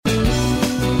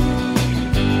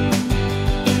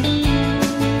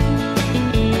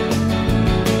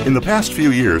In the past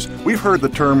few years, we've heard the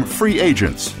term free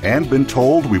agents and been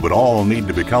told we would all need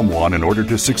to become one in order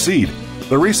to succeed.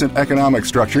 The recent economic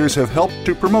structures have helped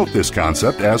to promote this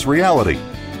concept as reality.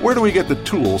 Where do we get the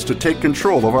tools to take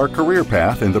control of our career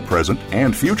path in the present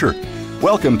and future?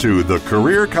 Welcome to The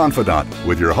Career Confidant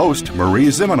with your host, Marie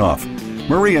Zimenoff.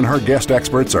 Marie and her guest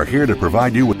experts are here to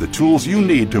provide you with the tools you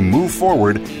need to move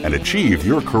forward and achieve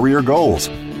your career goals.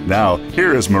 Now,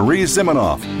 here is Marie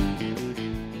Zimenoff.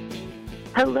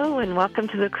 Hello and welcome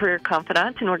to the Career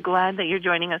Confidant, and we're glad that you're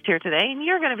joining us here today. And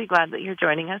you're going to be glad that you're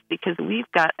joining us because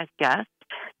we've got a guest,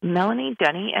 Melanie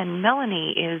Denny, and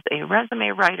Melanie is a resume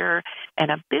writer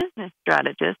and a business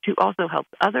strategist who also helps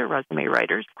other resume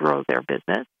writers grow their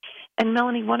business. And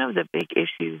Melanie, one of the big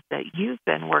issues that you've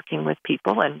been working with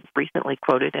people and recently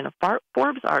quoted in a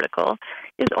Forbes article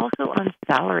is also on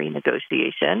salary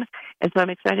negotiation. And so I'm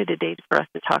excited today for us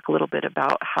to talk a little bit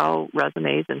about how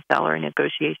resumes and salary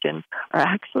negotiation are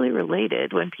actually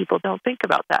related when people don't think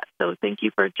about that. So thank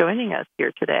you for joining us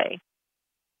here today.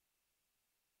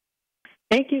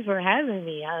 Thank you for having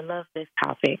me. I love this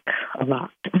topic a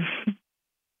lot.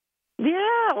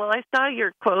 Yeah, well, I saw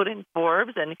your quote in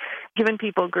Forbes and giving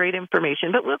people great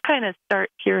information, but we'll kind of start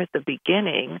here at the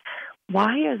beginning.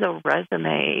 Why is a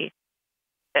resume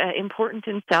important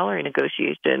in salary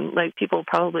negotiation? Like, people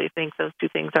probably think those two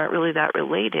things aren't really that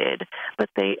related, but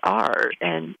they are,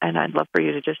 and I'd love for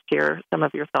you to just share some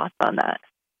of your thoughts on that.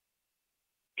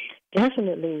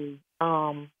 Definitely.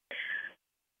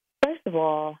 First of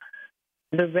all,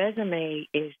 the resume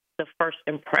is the first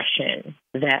impression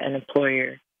that an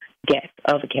employer gets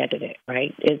of a candidate,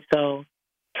 right? And so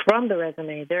from the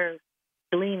resume, they're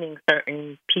gleaning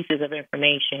certain pieces of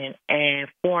information and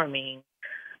forming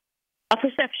a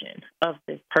perception of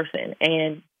this person.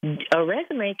 And a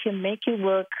resume can make you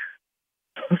look,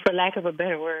 for lack of a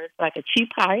better word, like a cheap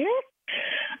hire,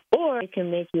 or it can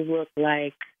make you look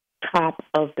like top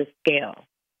of the scale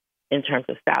in terms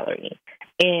of salary.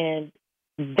 And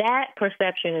that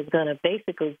perception is going to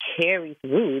basically carry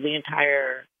through the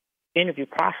entire interview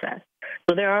process.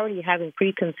 So they're already having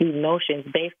preconceived notions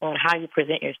based on how you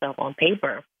present yourself on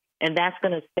paper, and that's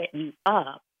going to set you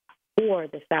up for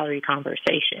the salary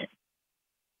conversation.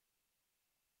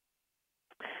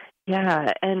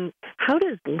 Yeah, and how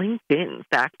does LinkedIn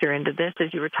factor into this?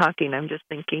 As you were talking, I'm just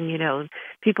thinking,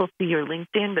 people see your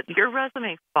LinkedIn, but your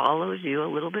resume follows you a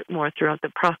little bit more throughout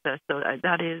the process, so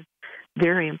that is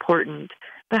very important.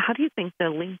 But how do you think the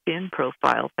LinkedIn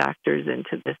profile factors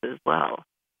into this as well?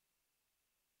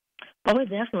 Oh,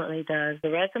 it definitely does. The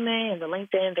resume and the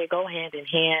LinkedIn, they go hand in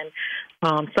hand.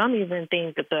 Some even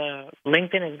think that the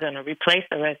LinkedIn is going to replace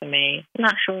the resume. I'm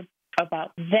not sure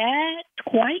about that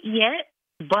quite yet,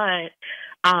 but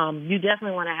you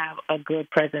definitely want to have a good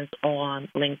presence on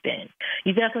LinkedIn.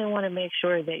 You definitely want to make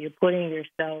sure that you're putting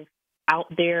yourself out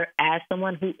there as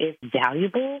someone who is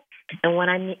valuable. And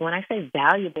when I say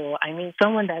valuable, I mean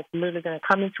someone that's literally going to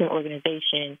come into an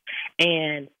organization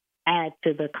and add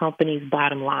to the company's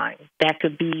bottom line. That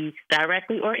could be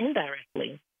directly or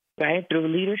indirectly, right? Through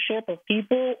leadership of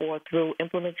people or through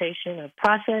implementation of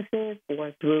processes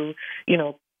or through,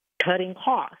 cutting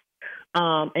costs.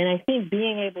 And I think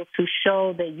being able to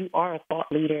show that you are a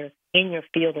thought leader in your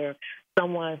field or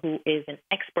someone who is an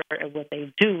expert at what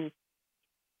they do,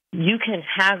 you can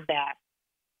have that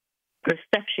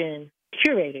perception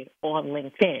curated on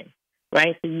LinkedIn,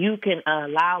 right? So you can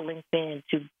allow LinkedIn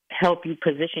to help you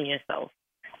position yourself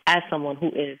as someone who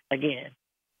is, again,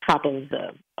 top of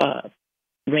the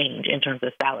range in terms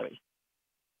of salary.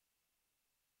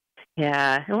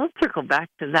 Yeah, and let's circle back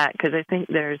to that because I think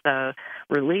there's a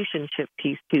relationship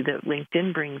piece too that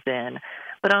LinkedIn brings in.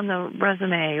 But on the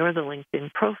resume or the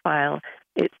LinkedIn profile,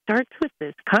 it starts with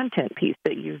this content piece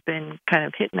that you've been kind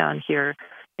of hitting on here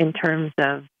in terms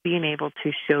of being able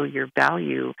to show your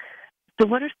value. So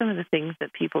what are some of the things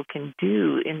that people can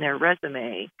do in their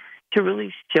resume to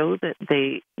really show that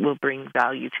they will bring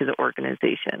value to the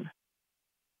organization?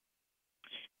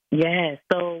 Yeah,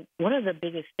 so one of the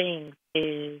biggest things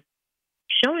is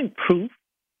showing proof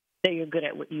that you're good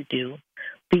at what you do,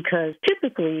 because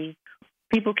typically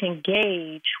people can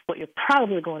gauge what you're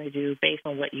probably going to do based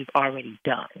on what you've already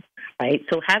done, right?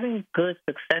 So having good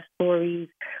success stories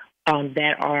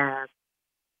that are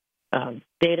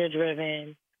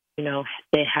data-driven,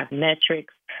 they have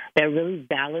metrics that really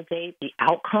validate the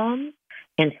outcomes,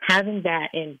 and having that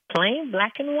in plain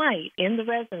black and white in the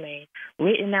resume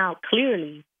written out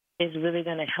clearly is really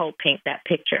going to help paint that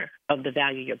picture of the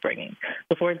value you're bringing.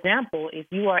 So, for example, if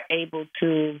you are able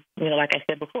to, like I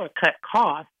said before, cut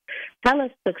costs, tell us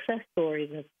success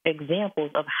stories and examples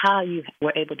of how you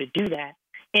were able to do that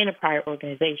in a prior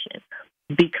organization.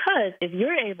 Because if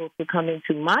you're able to come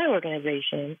into my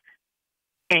organization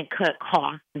and cut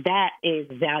costs, that is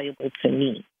valuable to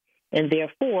me. And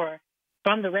therefore,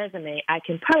 from the resume, I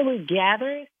can probably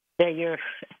gather that you're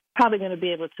probably going to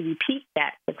be able to repeat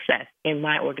that success in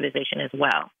my organization as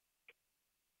well.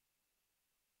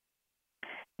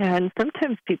 And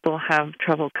sometimes people have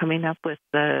trouble coming up with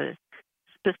the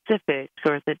specifics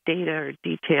or the data or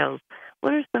details.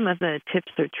 What are some of the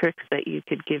tips or tricks that you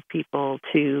could give people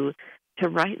to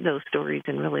write those stories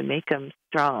and really make them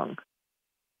strong?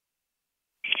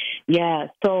 Yeah,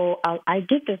 so I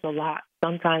get this a lot.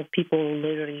 Sometimes people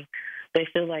literally, they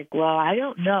feel like, well, I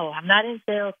don't know. I'm not in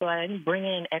sales, so I didn't bring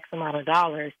in X amount of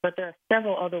dollars. But there are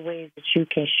several other ways that you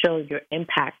can show your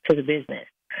impact to the business.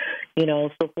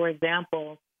 So for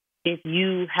example, if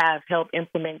you have helped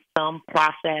implement some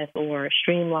process or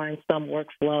streamline some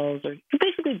workflows or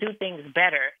basically do things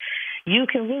better, you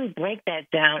can really break that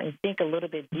down and think a little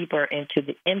bit deeper into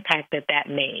the impact that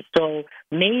made. So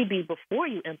maybe before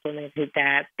you implemented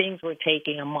that, things were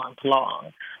taking a month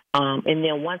long. And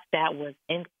then once that was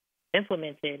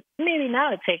implemented, maybe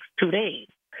now it takes 2 days,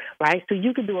 right? So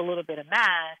you can do a little bit of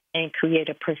math and create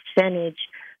a percentage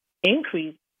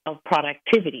increase of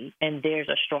productivity, and there's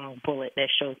a strong bullet that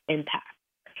shows impact,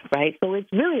 right? So it's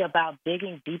really about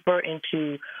digging deeper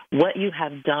into what you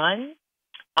have done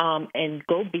and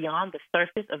go beyond the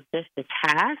surface of just the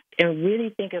task and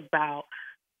really think about,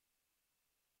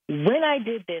 when I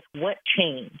did this, what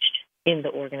changed in the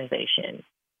organization?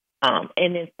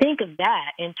 And then think of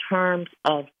that in terms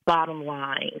of bottom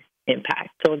line impact.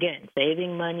 So again,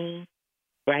 saving money,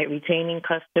 right? Retaining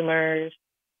customers,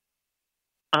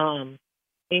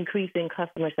 increasing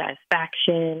customer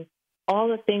satisfaction, all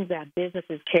the things that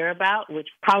businesses care about, which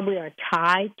probably are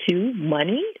tied to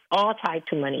money, all tied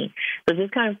to money. So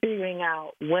just kind of figuring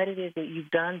out what it is that you've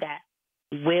done that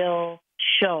will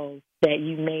show that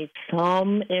you made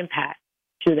some impact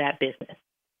to that business.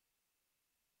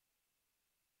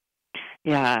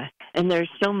 Yeah, and there's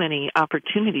so many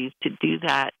opportunities to do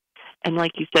that. And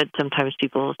like you said, sometimes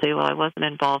people will say, well, I wasn't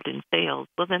involved in sales.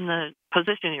 Well, then the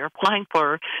position you're applying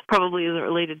for probably isn't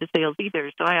related to sales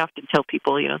either. So I often tell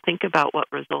people, think about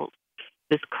what results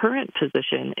this current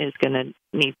position is going to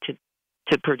need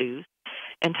to produce,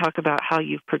 and talk about how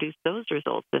you've produced those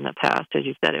results in the past. As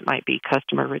you said, it might be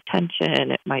customer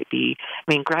retention. It might be,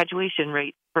 graduation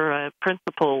rate for a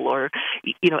principal, or,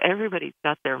 everybody's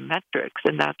got their metrics,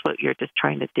 and that's what you're just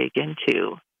trying to dig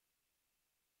into.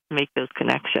 Make those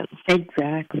connections.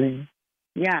 Exactly.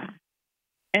 Yeah.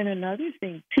 And another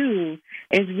thing, too,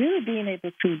 is really being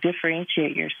able to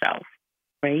differentiate yourself,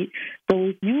 right? So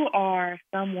if you are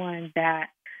someone that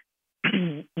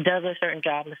does a certain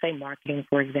job, let's say marketing,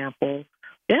 for example,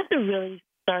 you have to really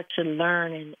start to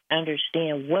learn and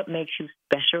understand what makes you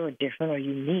special or different or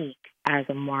unique as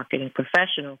a marketing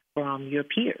professional from your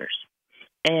peers.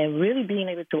 And really being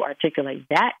able to articulate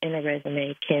that in a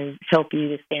resume can help you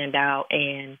to stand out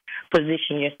and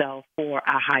position yourself for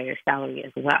a higher salary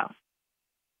as well.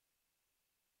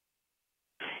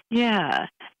 Yeah.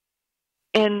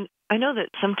 And I know that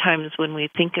sometimes when we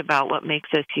think about what makes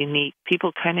us unique,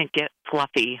 people kind of get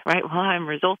fluffy, right? Well, I'm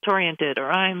results-oriented,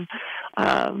 or I'm,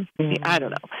 I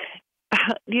don't know.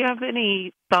 Do you have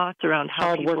any thoughts around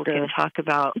how people can talk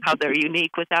about how they're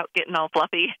unique without getting all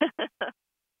fluffy?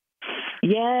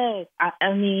 Yes.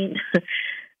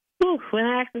 When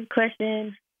I ask this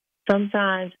question,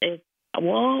 sometimes it's,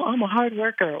 well, I'm a hard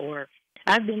worker, or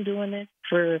I've been doing this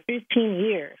for 15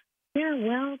 years. Yeah,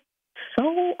 well,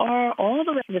 so are all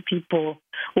the rest of the people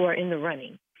who are in the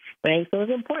running, right? So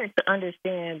it's important to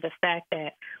understand the fact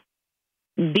that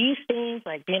these things,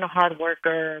 like being a hard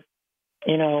worker,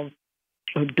 or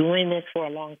doing this for a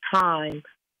long time,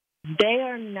 they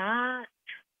are not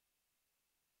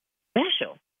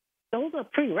special. Those are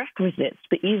prerequisites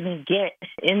to even get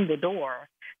in the door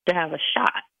to have a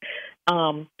shot.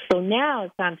 So now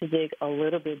it's time to dig a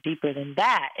little bit deeper than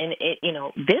that. And,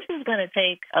 this is going to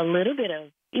take a little bit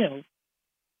of,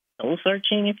 soul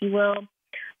searching, if you will,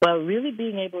 but really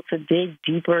being able to dig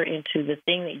deeper into the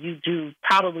thing that you do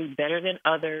probably better than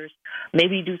others.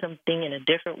 Maybe you do something in a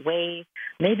different way.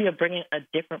 Maybe you're bringing a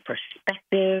different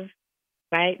perspective,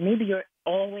 right? Maybe you're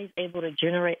always able to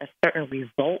generate a certain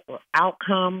result or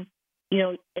outcome.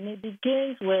 And it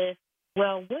begins with,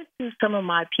 well, what do some of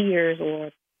my peers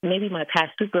or maybe my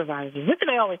past supervisors, what do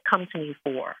they always come to me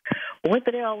for? What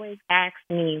do they always ask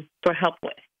me for help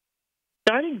with?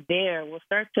 Starting there will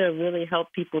start to really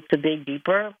help people to dig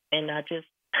deeper and not just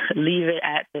leave it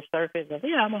at the surface of,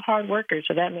 yeah, I'm a hard worker,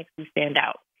 so that makes me stand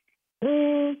out.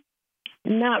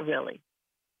 Not really.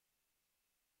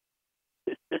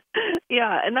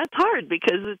 Yeah, and that's hard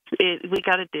because we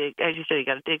got to dig, as you said, you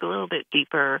got to dig a little bit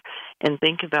deeper and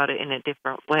think about it in a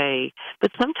different way.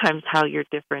 But sometimes how you're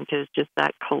different is just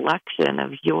that collection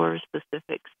of your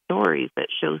specific stories that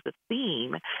shows a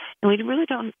theme, and we really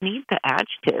don't need the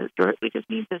adjectives, or we just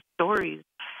need the stories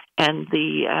and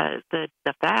the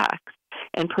facts,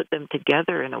 and put them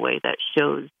together in a way that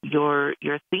shows your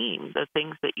theme, the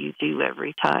things that you do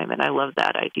every time. And I love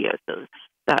that idea. So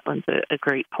that one's a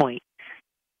great point.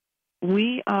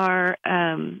 We are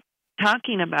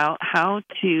talking about how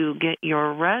to get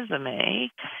your resume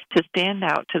to stand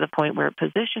out to the point where it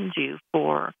positions you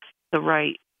for the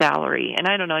right salary. And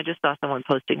I don't know, I just saw someone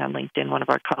posting on LinkedIn, one of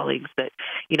our colleagues, that,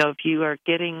 if you are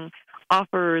getting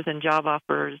offers and job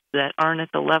offers that aren't at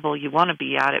the level you want to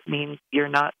be at, it means you're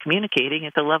not communicating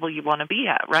at the level you want to be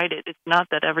at, right? It's not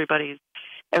that everybody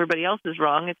else is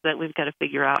wrong. It's that we've got to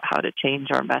figure out how to change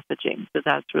our messaging. So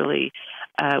that's really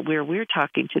where we're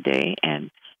talking today,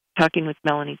 and talking with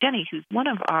Melanie Denny, who's one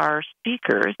of our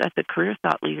speakers at the Career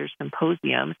Thought Leaders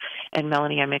Symposium. And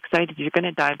Melanie, I'm excited. You're going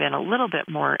to dive in a little bit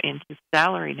more into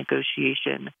salary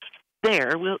negotiation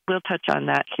there. We'll touch on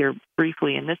that here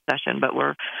briefly in this session, but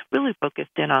we're really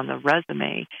focused in on the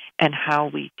resume and how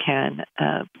we can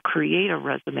create a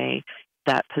resume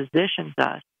that positions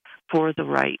us for the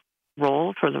right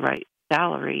role, for the right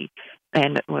salary.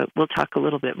 And we'll talk a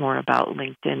little bit more about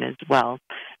LinkedIn as well.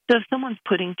 So if someone's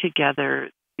putting together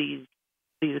these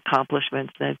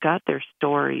accomplishments, they've got their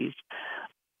stories,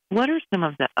 what are some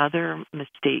of the other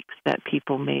mistakes that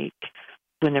people make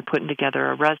when they're putting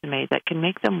together a resume that can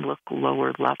make them look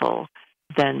lower level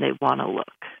than they want to look?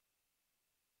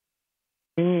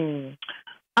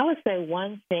 I would say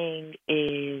one thing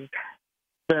is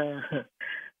the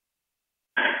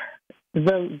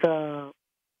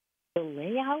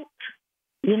layout.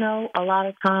 A lot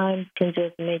of times can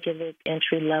just make it look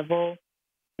entry level,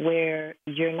 where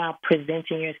you're not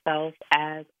presenting yourself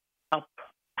as a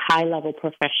high level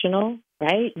professional,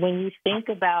 right? When you think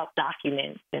about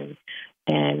documents and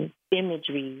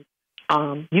imagery,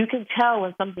 you can tell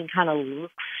when something kind of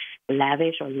looks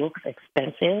lavish or looks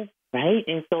expensive, right?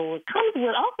 And so it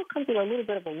also comes with a little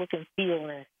bit of a look and feel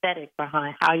and aesthetic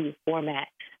behind how you format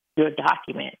your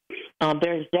document.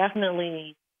 There's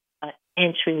definitely an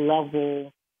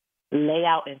entry-level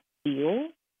layout and feel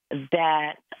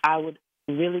that I would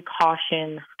really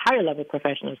caution higher-level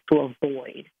professionals to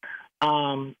avoid.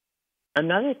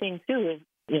 Another thing, too,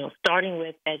 is, starting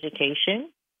with education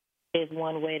is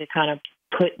one way to kind of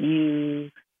put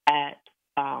you at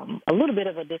a little bit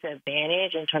of a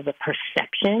disadvantage in terms of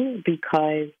perception,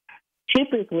 because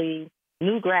typically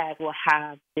new grads will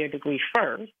have their degree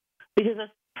first because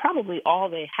that's probably all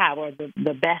they have, or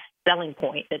the best selling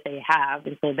point that they have,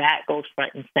 and so that goes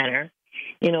front and center.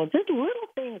 Just little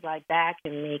things like that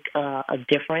can make a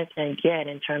difference, and again,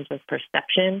 in terms of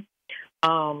perception.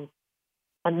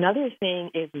 Another thing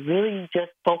is really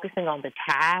just focusing on the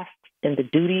tasks and the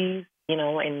duties,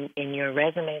 in your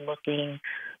resume looking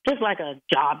just like a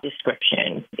job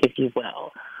description, if you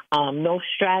will. No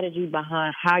strategy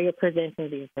behind how you're presenting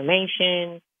the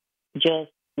information, just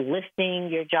listing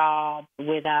your job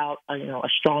without, a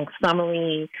strong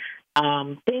summary.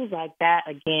 Things like that,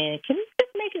 again, can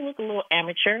just make it look a little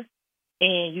amateur.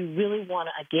 And you really want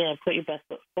to, again, put your best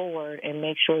foot forward and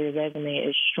make sure your resume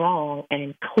is strong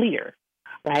and clear,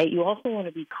 right? You also want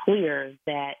to be clear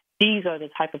that these are the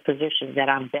type of positions that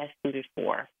I'm best suited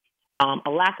for. A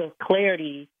lack of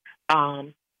clarity,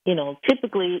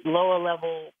 typically lower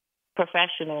level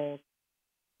professionals,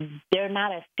 they're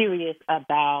not as serious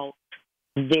about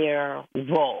their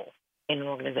role in an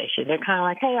organization. They're kind of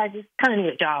like, hey, I just kind of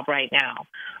need a job right now.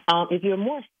 If you're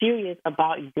more serious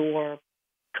about your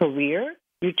career,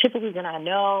 you're typically going to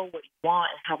know what you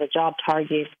want and have a job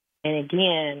target. And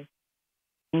again,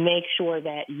 make sure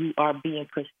that you are being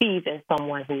perceived as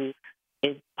someone who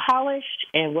is polished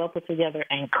and well put together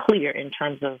and clear in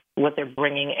terms of what they're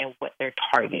bringing and what they're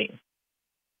targeting.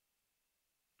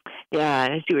 Yeah,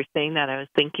 as you were saying that, I was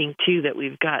thinking, too, that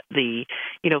we've got the,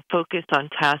 focus on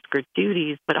task or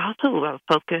duties, but also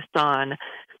focus on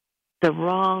the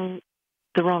wrong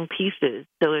pieces.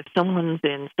 So if someone's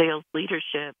in sales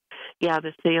leadership,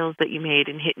 the sales that you made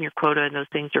and hitting your quota and those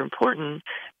things are important.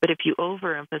 But if you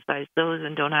overemphasize those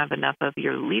and don't have enough of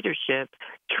your leadership,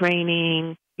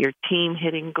 training, your team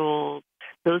hitting goals,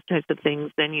 those types of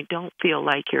things, then you don't feel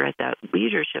like you're at that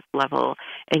leadership level,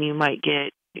 and you might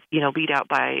get beat out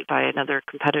by another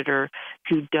competitor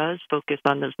who does focus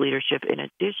on those leadership in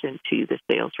addition to the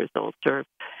sales results, or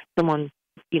someone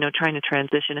trying to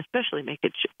transition, especially make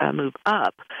it move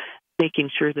up, making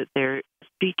sure that they're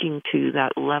speaking to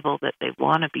that level that they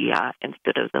want to be at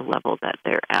instead of the level that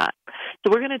they're at.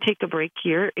 So we're going to take a break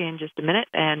here in just a minute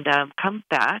and come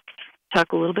back,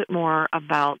 talk a little bit more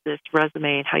about this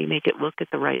resume and how you make it look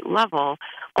at the right level.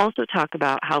 Also talk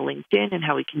about how LinkedIn and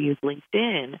how we can use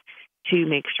LinkedIn to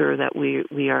make sure that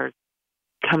we are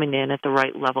coming in at the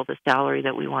right level, the salary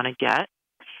that we want to get.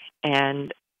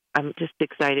 And I'm just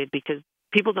excited because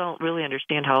people don't really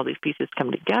understand how all these pieces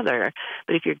come together.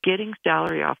 But if you're getting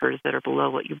salary offers that are below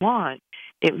what you want,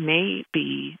 it may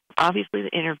be obviously the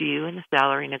interview and the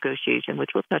salary negotiation, which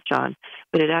we'll touch on,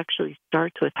 but it actually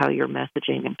starts with how you're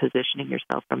messaging and positioning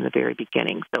yourself from the very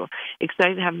beginning. So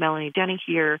excited to have Melanie Denny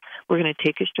here. We're going to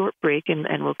take a short break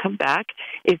and we'll come back.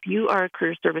 If you are a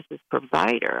career services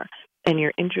provider and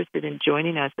you're interested in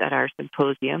joining us at our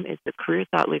symposium, it's the Career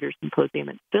Thought Leaders Symposium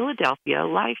in Philadelphia,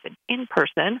 live and in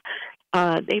person,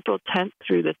 April 10th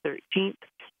through the 13th,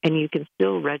 and you can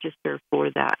still register for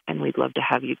that, and we'd love to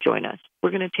have you join us. We're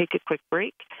going to take a quick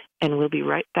break, and we'll be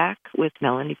right back with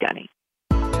Melanie Denny.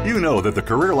 You know that the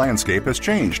career landscape has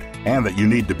changed and that you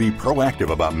need to be proactive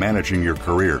about managing your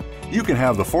career. You can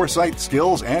have the foresight,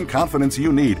 skills, and confidence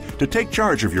you need to take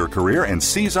charge of your career and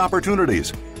seize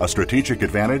opportunities. A strategic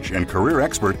advantage and career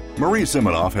expert, Marie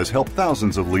Zimenoff has helped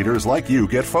thousands of leaders like you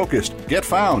get focused, get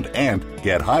found, and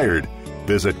get hired.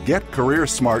 Visit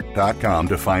getcareersmart.com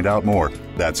to find out more.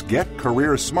 That's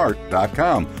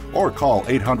getcareersmart.com or call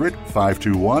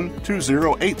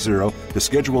 800-521-2080 to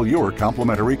schedule your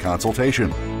complimentary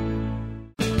consultation.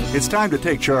 It's time to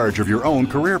take charge of your own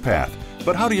career path.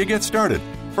 But how do you get started?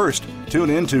 First,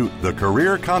 tune in to The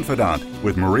Career Confidant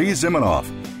with Marie Zimenoff.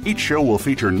 Each show will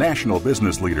feature national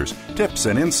business leaders, tips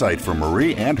and insight from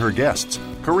Marie and her guests,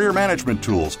 career management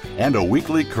tools, and a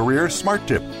weekly career smart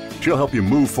tip. She'll help you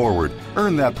move forward,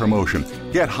 earn that promotion,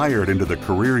 get hired into the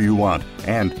career you want,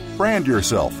 and brand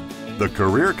yourself. The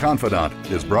Career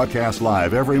Confidant is broadcast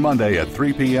live every Monday at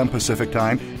 3 p.m. Pacific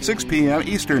Time, 6 p.m.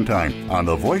 Eastern Time on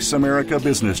the Voice America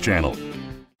Business Channel.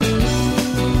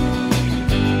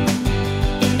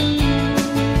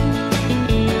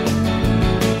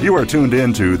 You are tuned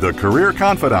in to The Career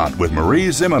Confidant with Marie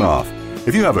Zimenoff.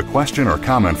 If you have a question or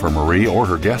comment for Marie or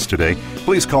her guest today,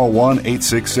 please call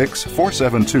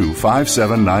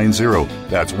 1-866-472-5790.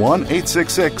 That's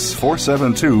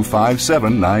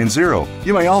 1-866-472-5790.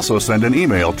 You may also send an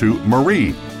email to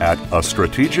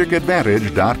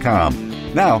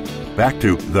marie@astrategicadvantage.com. Now, back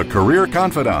to The Career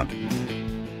Confidant.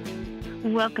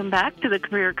 Welcome back to the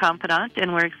Career Confidant,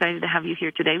 and we're excited to have you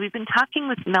here today. We've been talking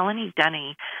with Melanie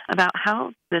Denny about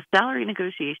how the salary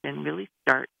negotiation really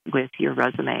starts with your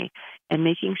resume and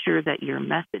making sure that your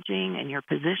messaging and your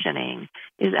positioning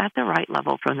is at the right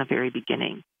level from the very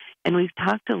beginning. And we've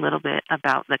talked a little bit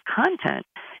about the content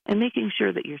and making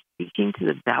sure that you're speaking to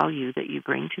the value that you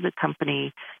bring to the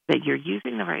company, that you're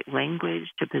using the right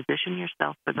language to position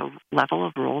yourself for the level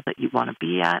of role that you want to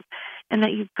be at, and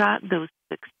that you've got those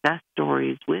success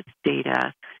stories with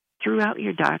data throughout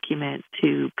your document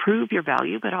to prove your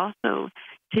value, but also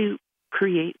to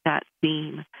create that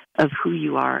theme of who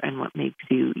you are and what makes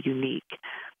you unique.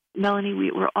 Melanie,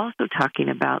 we were also talking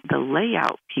about the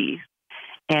layout piece,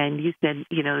 and you said,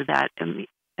 that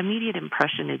immediate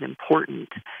impression is important.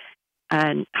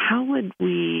 And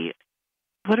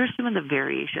what are some of the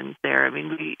variations there? I mean,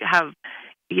 we have,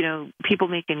 people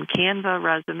making Canva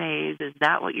resumes. Is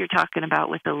that what you're talking about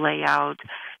with the layout?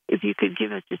 If you could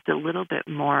give us just a little bit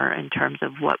more in terms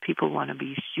of what people want to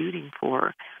be shooting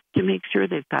for to make sure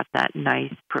they've got that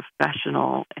nice,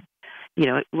 professional,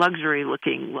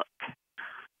 luxury-looking look.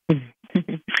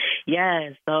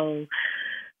 Yes, so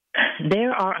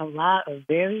there are a lot of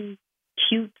very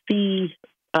cutesy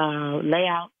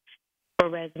layouts for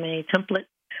resume templates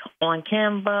on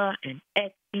Canva and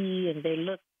Etsy, and they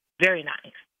look very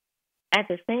nice. At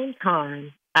the same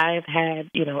time, I've had,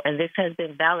 and this has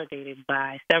been validated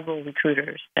by several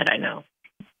recruiters that I know,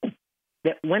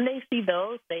 that when they see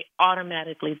those, they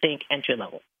automatically think entry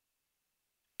level.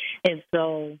 And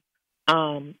so,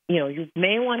 you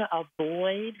may want to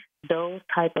avoid those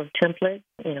type of templates,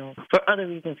 for other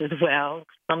reasons as well,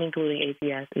 some including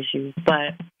ATS issues.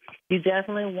 But you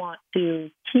definitely want to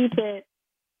keep it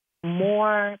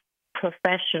more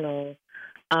professional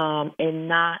and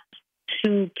not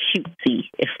too cutesy,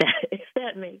 if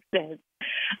that makes sense.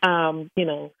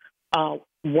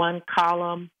 One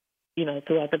column,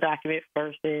 throughout the document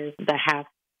versus the half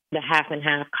and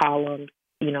half column.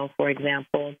 For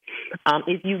example,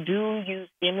 if you do use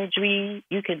imagery,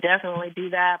 you could definitely do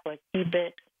that, but keep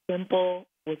it simple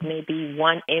with maybe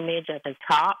one image at the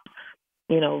top,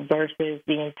 versus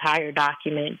the entire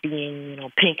document being,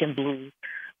 pink and blue.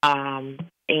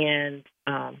 And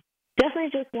definitely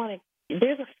just want to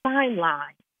there's a fine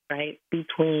line, right,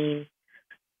 between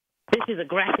this is a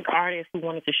graphic artist who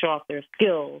wanted to show off their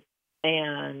skills,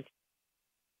 and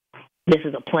this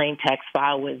is a plain text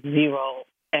file with zero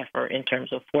effort in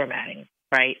terms of formatting,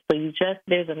 right? So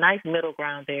there's a nice middle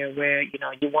ground there where, you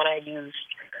want to use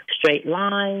straight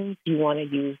lines, you want to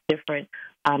use different,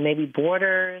 maybe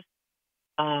borders,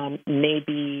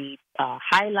 maybe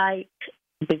highlight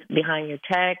behind your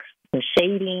text, the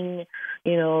shading,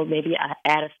 maybe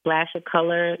add a splash of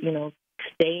color,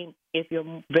 if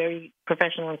you're very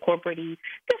professional and corporate-y,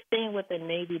 just staying with the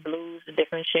navy blues, the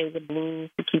different shades of blues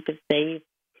to keep it safe,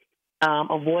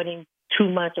 avoiding too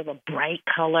much of a bright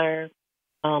color,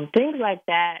 things like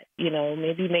that,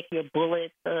 maybe make your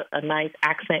bullets a nice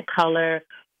accent color.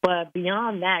 But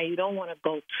beyond that, you don't want to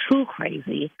go too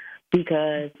crazy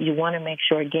because you want to make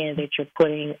sure, again, that you're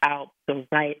putting out the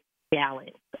right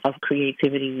balance of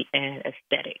creativity and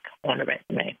aesthetic on the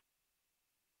resume.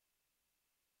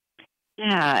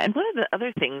 Yeah, and one of the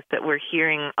other things that we're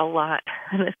hearing a lot,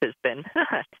 and this has been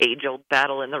an age-old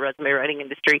battle in the resume writing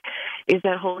industry, is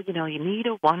that whole, you need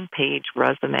a one-page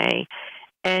resume.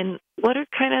 And what are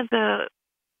kind of the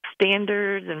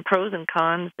standards and pros and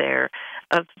cons there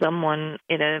of someone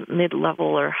in a mid-level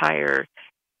or higher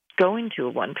going to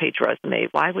a one-page resume?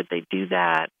 Why would they do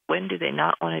that? When do they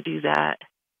not want to do that?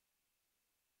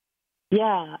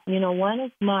 Yeah,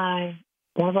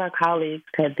 one of our colleagues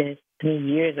said this to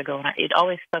me years ago, and it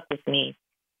always stuck with me,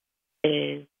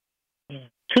 is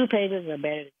 2 pages are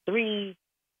better than 3,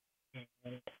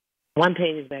 and 1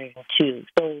 page is better than 2.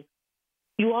 So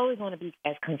you always want to be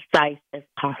as concise as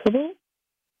possible,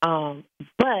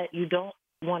 but you don't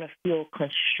want to feel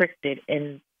constricted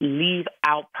and leave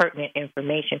out pertinent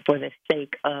information for the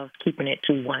sake of keeping it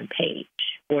to 1 page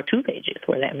or 2 pages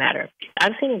for that matter.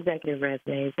 I've seen executive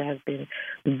resumes that have been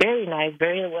very nice,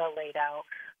 very well laid out,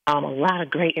 a lot of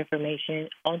great information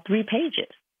on 3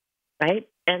 pages, right?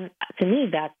 And to me,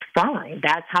 that's fine.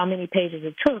 That's how many pages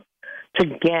it took to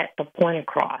get the point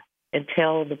across and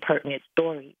tell the pertinent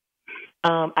story.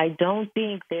 I don't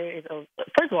think there is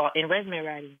first of all, in resume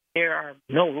writing, there are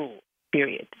no rules,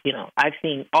 period. I've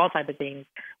seen all types of things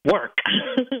work.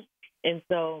 And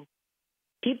so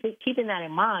keeping that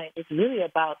in mind, it's really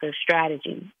about the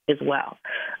strategy as well.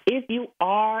 If you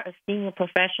are a senior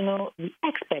professional, the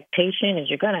expectation is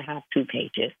you're going to have 2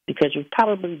 pages because you've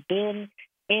probably been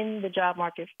in the job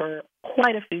market for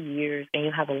quite a few years and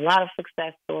you have a lot of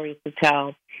success stories to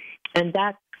tell, and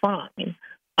that's fine.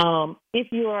 If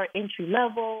you are entry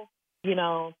level,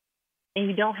 and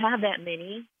you don't have that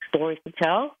many stories to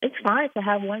tell, it's fine to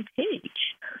have 1 page.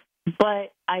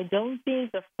 But I don't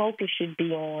think the focus should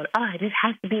be on, this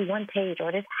has to be 1 page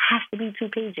or this has to be 2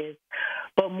 pages,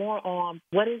 but more on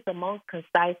what is the most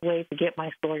concise way to get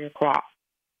my story across,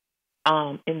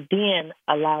 and then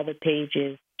allow the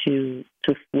pages to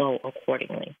flow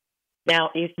accordingly. Now,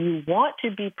 if you want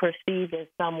to be perceived as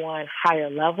someone higher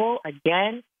level,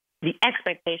 again, the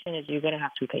expectation is you're going to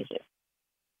have 2 pages.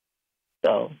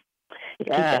 So keep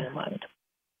that in mind.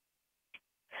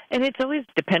 And it's always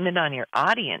dependent on your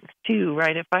audience, too,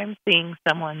 right? If I'm seeing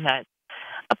someone that's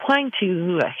applying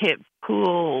to a hip,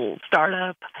 cool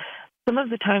startup, some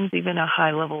of the times even a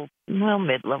high-level,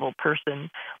 mid-level person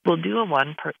will do a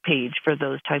 1 page for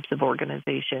those types of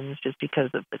organizations just because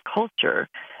of the culture.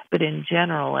 But in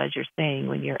general, as you're saying,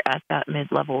 when you're at that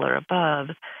mid-level or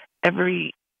above,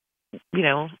 every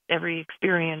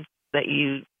experience that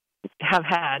you have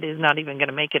had is not even going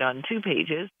to make it on 2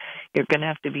 pages. You're going to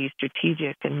have to be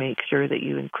strategic and make sure that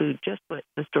you include just what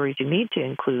the stories you need to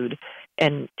include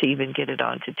and to even get it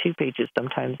onto 2 pages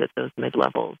sometimes at those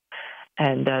mid-levels.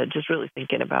 And just really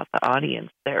thinking about the audience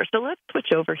there. So let's switch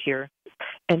over here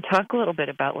and talk a little bit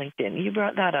about LinkedIn. You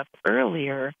brought that up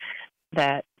earlier,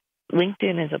 that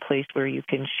LinkedIn is a place where you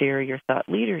can share your thought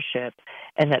leadership,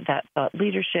 and that thought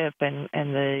leadership and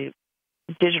the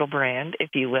digital brand, if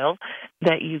you will,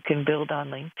 that you can build on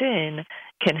LinkedIn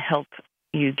can help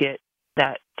you get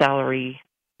that salary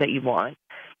that you want.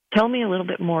 Tell me a little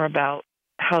bit more about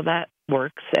how that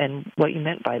works and what you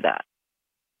meant by that.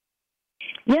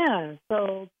 Yeah,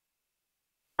 so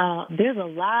there's a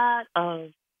lot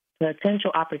of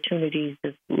potential opportunities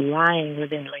that's lying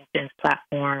within LinkedIn's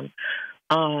platform.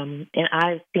 And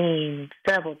I've seen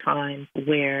several times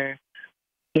where,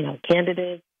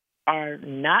 candidates are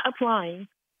not applying,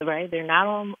 right? They're not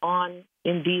on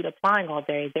Indeed applying all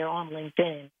day. They're on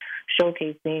LinkedIn,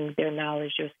 showcasing their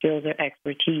knowledge, their skills, their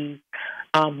expertise,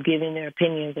 giving their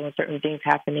opinions on certain things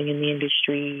happening in the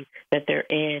industry that they're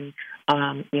in,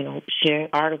 sharing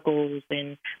articles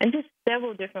and just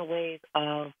several different ways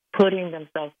of putting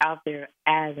themselves out there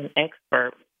as an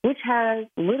expert which has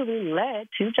literally led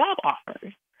to job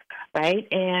offers, right?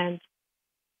 And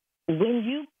when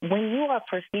you are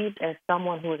perceived as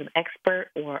someone who is an expert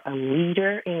or a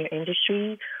leader in your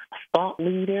industry, a thought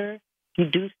leader, you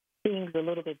do things a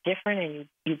little bit different and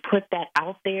you put that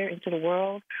out there into the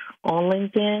world on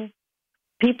LinkedIn,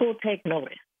 people take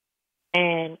notice.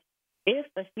 And if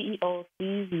a CEO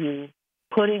sees you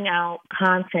putting out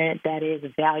content that is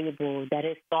valuable, that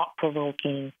is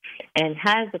thought-provoking, and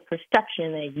has the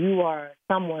perception that you are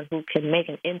someone who can make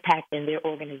an impact in their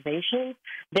organization,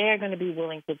 they're going to be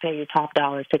willing to pay you top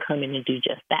dollars to come in and do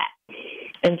just that.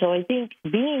 And so I think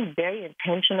being very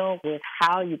intentional with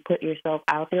how you put yourself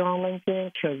out there on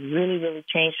LinkedIn can really, really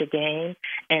change the game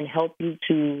and help you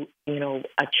to,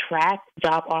 attract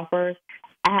job offers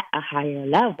at a higher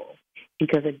level.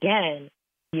 Because again,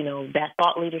 that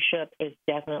thought leadership is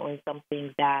definitely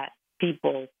something that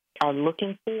people are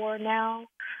looking for now.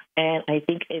 And I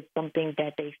think it's something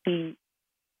that they see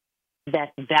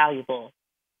that's valuable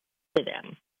to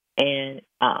them. And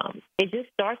it just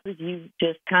starts with you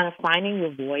just kind of finding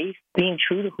your voice, being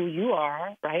true to who you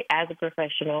are, right, as a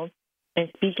professional, and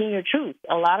speaking your truth.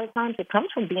 A lot of times it comes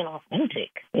from being authentic.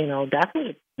 That's what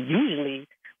it usually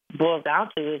boils down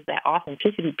to, is that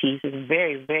authenticity piece is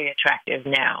very, very attractive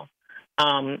now.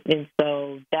 And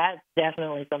so that's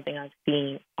definitely something I've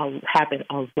seen happen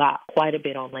quite a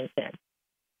bit on LinkedIn.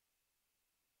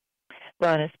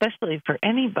 Well, and especially for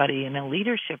anybody in a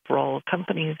leadership role,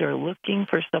 companies are looking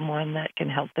for someone that can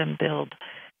help them build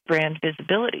brand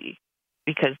visibility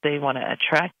because they want to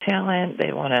attract talent.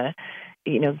 They want to,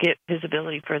 get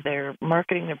visibility for their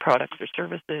marketing, their products or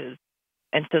services.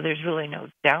 And so there's really no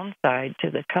downside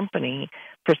to the company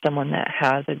for someone that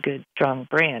has a good, strong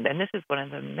brand. And this is one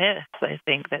of the myths, I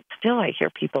think, that still I hear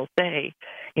people say,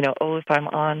 if I'm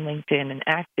on LinkedIn and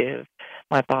active,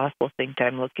 my boss will think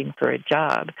I'm looking for a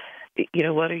job.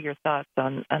 What are your thoughts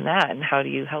on that? And how do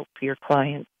you help your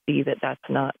clients see that that's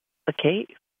not the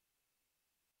case?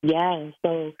 Yeah,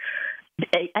 so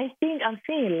I think I'm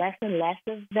seeing less and less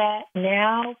of that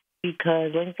now,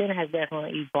 because LinkedIn has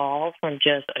definitely evolved from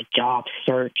just a job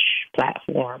search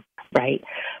platform, right?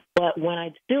 But when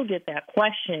I still get that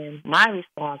question, my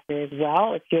response is,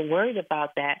 well, if you're worried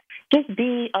about that, just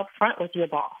be upfront with your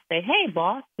boss. Say, hey,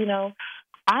 boss,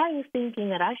 I was thinking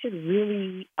that I should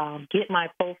really get my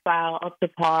profile up to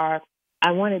par.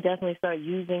 I want to definitely start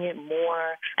using it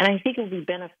more. And I think it would be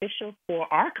beneficial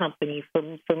for our company, for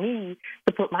me,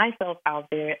 to put myself out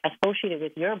there associated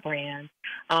with your brand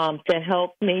to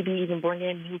help maybe even bring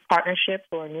in new partnerships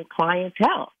or new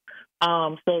clientele.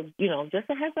 So, just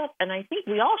a heads up. And I think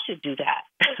we all should do that,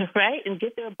 right, and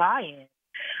get their buy-in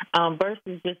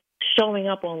versus just showing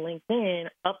up on LinkedIn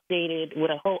updated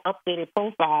with a whole updated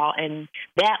profile, and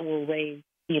that will raise,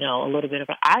 a little bit of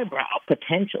an eyebrow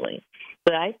potentially.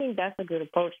 But I think that's a good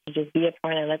approach, to just be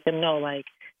upfront and let them know, like,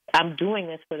 I'm doing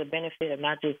this for the benefit of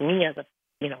not just me as a,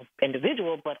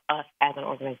 individual, but us as an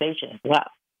organization as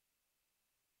well.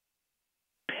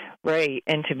 Right,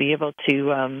 and to be able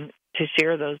to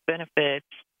share those benefits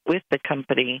with the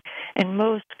company. And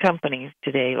most companies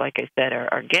today, like I said,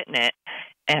 are getting it,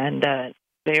 and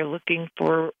they're looking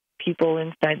for people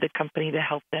inside the company to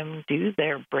help them do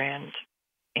their brand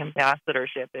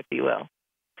ambassadorship, if you will.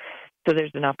 So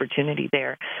there's an opportunity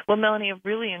there. Well, Melanie, I've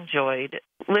really enjoyed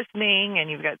listening,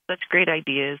 and you've got such great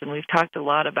ideas, and we've talked a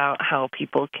lot about how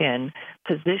people can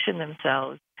position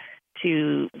themselves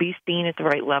to be seen at the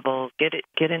right level, get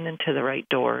in into the right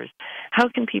doors. How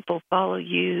can people follow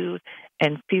you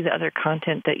and see the other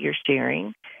content that you're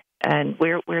sharing? And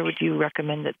where would you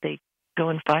recommend that they go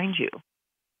and find you?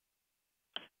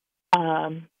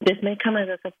 This may come as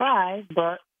a surprise,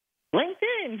 but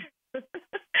LinkedIn.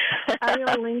 I'm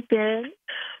on LinkedIn,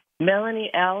 Melanie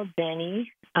L.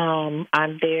 Denny. I'm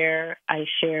there. I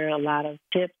share a lot of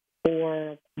tips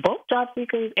for both job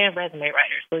seekers and resume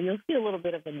writers. So you'll see a little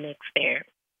bit of a mix there.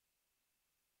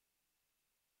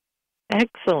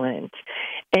 Excellent.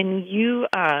 And you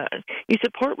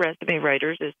support resume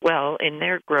writers as well in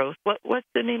their growth. What's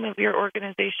the name of your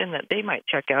organization that they might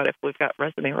check out if we've got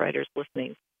resume writers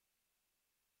listening?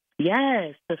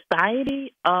 Yes,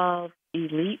 Society of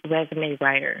Elite Resume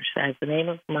Writers. That's the name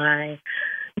of my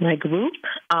group.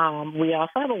 We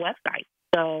also have a website.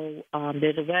 So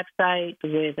there's a website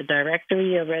with a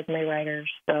directory of resume writers.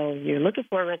 So if you're looking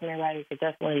for a resume writer, you could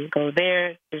definitely go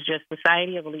there. It's just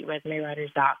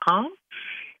societyofeliteresumewriters.com.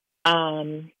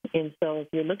 And so if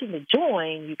you're looking to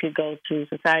join, you could go to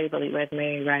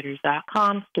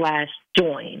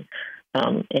societyofeliterewriters.com/join.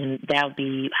 And that would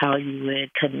be how you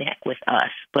would connect with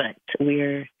us. But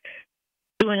we're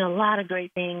doing doing a lot of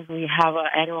great things. We have an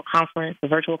annual conference, a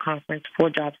virtual conference for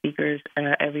job seekers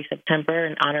every September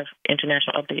in honor of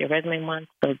International Update Your Resume Month.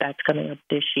 So that's coming up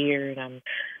this year, and I'm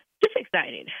just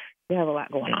excited. We have a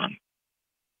lot going on.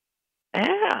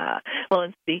 Yeah. Well,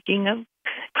 and speaking of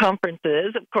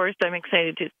conferences, of course, I'm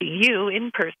excited to see you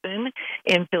in person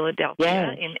in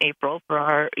Philadelphia in April for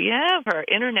our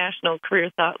International Career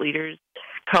Thought Leaders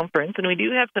Conference. And we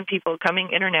do have some people coming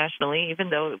internationally, even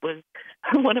though it was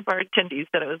one of our attendees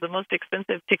said it was the most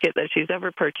expensive ticket that she's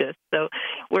ever purchased. So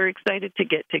we're excited to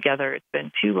get together. It's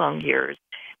been 2 long years.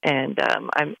 And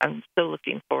I'm so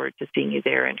looking forward to seeing you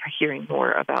there and hearing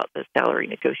more about the salary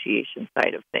negotiation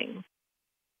side of things.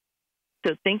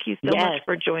 So thank you so much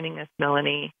for joining us,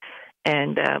 Melanie.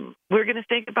 And we're going to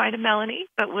say goodbye to Melanie,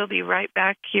 but we'll be right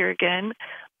back here again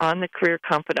on the Career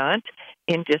Confidant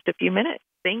in just a few minutes.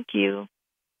 Thank you.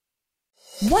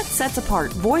 What sets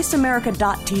apart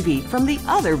VoiceAmerica.tv from the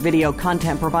other video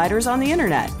content providers on the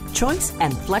Internet? Choice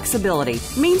and flexibility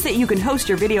means that you can host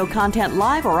your video content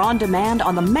live or on demand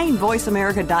on the main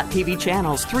VoiceAmerica.tv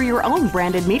channels through your own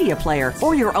branded media player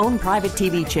or your own private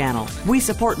TV channel. We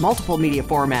support multiple media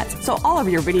formats, so all of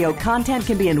your video content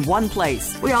can be in one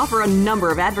place. We offer a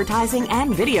number of advertising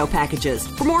and video packages.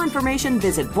 For more information,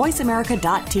 visit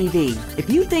VoiceAmerica.tv. If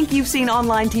you think you've seen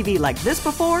online TV like this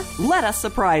before, let us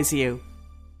surprise you.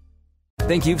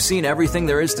 Think you've seen everything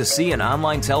there is to see in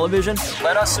online television?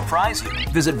 Let us surprise you.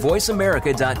 Visit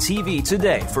VoiceAmerica.tv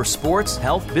today for sports,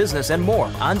 health, business, and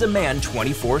more on demand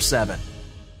 24/7.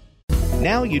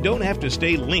 Now you don't have to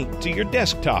stay linked to your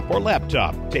desktop or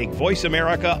laptop. Take Voice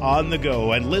America on the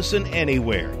go and listen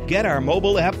anywhere. Get our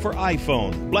mobile app for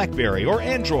iPhone, BlackBerry, or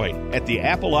Android at the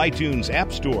Apple iTunes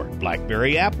App Store,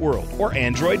 BlackBerry App World, or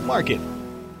Android Market.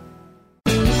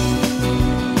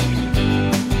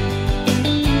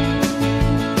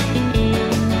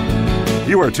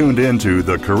 You are tuned in to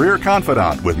The Career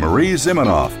Confidant with Marie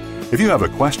Zimenoff. If you have a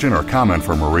question or comment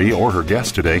for Marie or her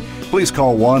guest today, please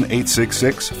call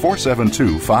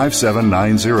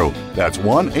 1-866-472-5790. That's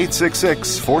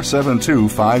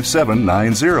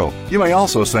 1-866-472-5790. You may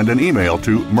also send an email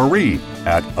to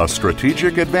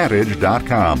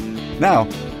marie@astrategicadvantage.com. Now,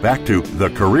 back to The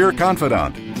Career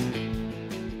Confidant.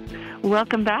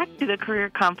 Welcome back to the Career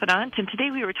Confidant, and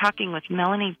today we were talking with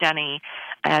Melanie Denny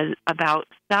about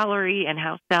salary and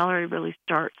how salary really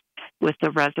starts with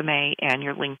the resume and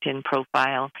your LinkedIn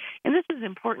profile. And this is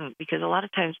important because a lot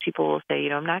of times people will say,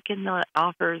 I'm not getting the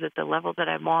offers at the level that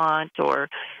I want, or,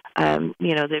 I'm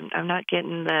not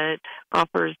getting the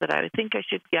offers that I think I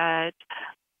should get,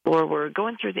 or we're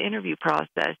going through the interview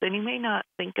process, and you may not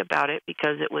think about it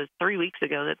because it was 3 weeks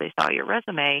ago that they saw your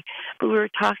resume, but we were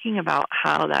talking about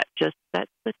how that just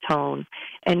sets the tone.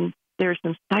 And there's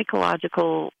some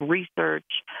psychological research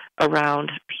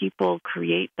around people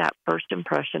create that first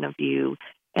impression of you,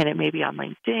 and it may be on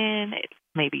LinkedIn, it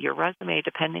may be your resume,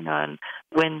 depending on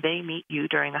when they meet you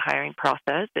during the hiring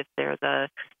process, if they're the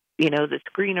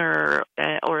screener,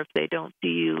 or if they don't see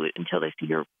you until they see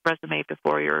your resume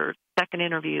before your second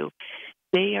interview,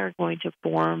 they are going to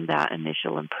form that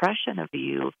initial impression of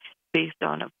you based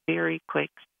on a very quick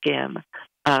skim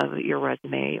of your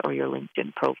resume or your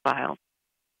LinkedIn profile.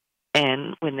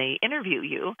 And when they interview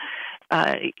you,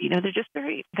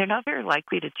 they're not very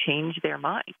likely to change their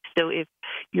mind. So if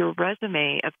your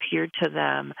resume appeared to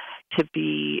them to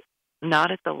be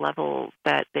not at the level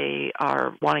that they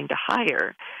are wanting to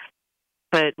hire,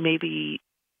 but maybe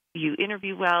you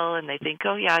interview well and they think,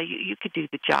 you could do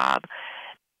the job,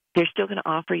 they're still going to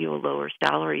offer you a lower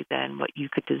salary than what you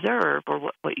could deserve or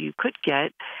what you could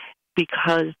get,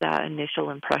 because that initial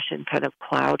impression kind of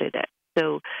clouded it.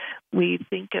 So we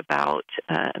think about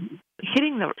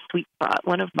hitting the sweet spot.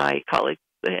 One of my colleagues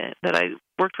that I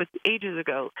worked with ages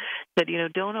ago said,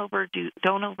 don't overshoot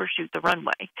the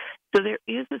runway. So there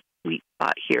is a sweet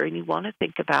spot here, and you want to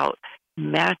think about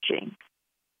matching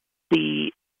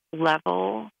the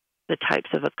level, the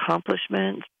types of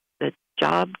accomplishments, the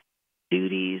job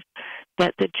duties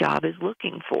that the job is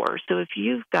looking for. So if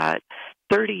you've got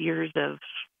 30 years of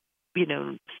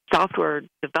software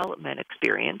development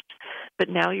experience, but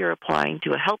now you're applying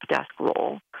to a help desk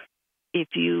role,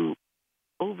 if you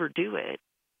overdo it,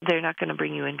 they're not going to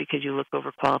bring you in because you look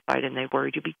overqualified and they're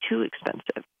worried you'll be too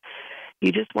expensive.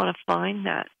 You just want to find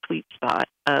that sweet spot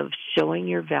of showing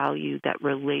your value that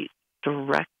relates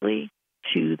directly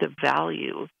to the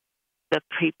value that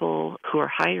people who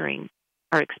are hiring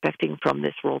are expecting from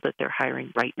this role that they're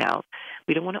hiring right now.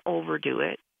 We don't want to overdo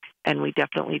it, and we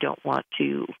definitely don't want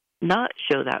to not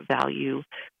show that value,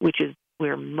 which is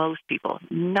where most people,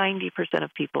 90%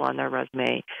 of people on their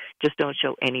resume, just don't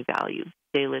show any value.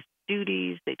 They list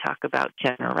duties, they talk about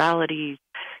generalities,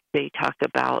 they talk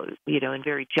about, in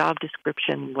very job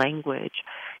description language,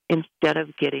 instead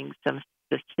of getting some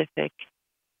specific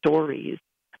stories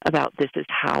about this is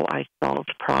how I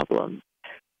solved problems.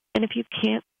 And if you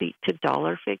can't speak to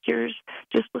dollar figures,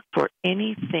 just look for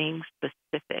anything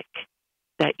specific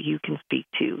that you can speak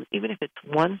to, even if it's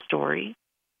one story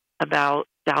about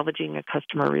salvaging a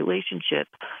customer relationship,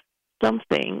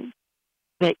 something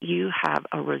that you have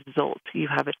a result, you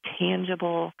have a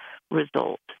tangible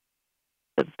result.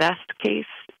 The best case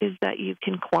is that you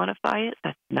can quantify it.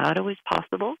 That's not always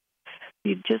possible.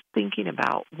 You're just thinking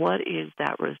about what is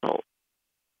that result.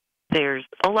 There's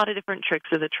a lot of different tricks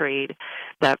of the trade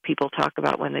that people talk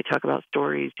about when they talk about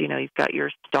stories. You've got your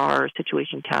STAR,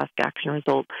 situation, task, action,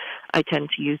 result. I tend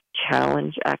to use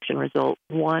challenge, action, result.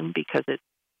 1, because it's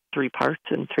 3 parts,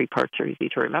 and 3 parts are easy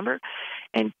to remember.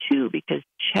 And 2, because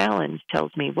challenge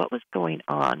tells me what was going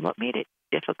on, what made it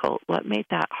difficult, what made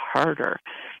that harder.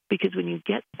 Because when you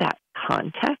get that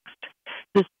context,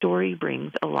 the story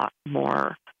brings a lot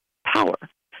more power.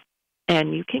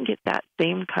 And you can get that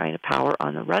same kind of power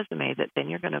on the resume that then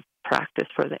you're going to practice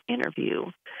for the interview,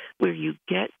 where you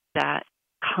get that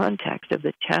context of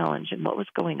the challenge and what was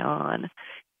going on,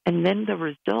 and then the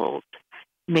result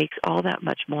makes all that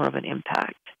much more of an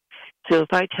impact. So if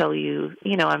I tell you,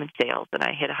 I'm in sales and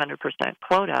I hit 100%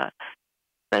 quota,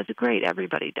 that's great.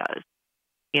 Everybody does,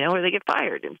 or they get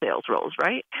fired in sales roles,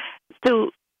 right?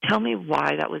 So tell me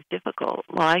why that was difficult.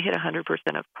 Well, I hit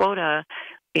 100% of quota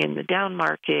in the down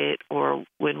market, or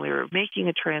when we were making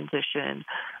a transition,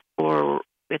 or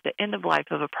at the end of life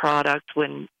of a product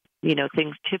when,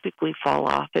 things typically fall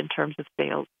off in terms of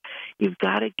sales. You've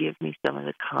got to give me some of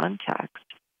the context,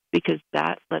 because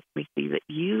that lets me see that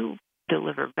you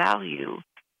deliver value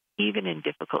even in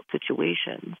difficult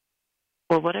situations,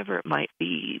 or whatever it might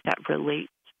be that relates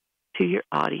to your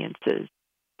audience's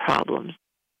problems,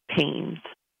 pains,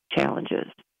 challenges.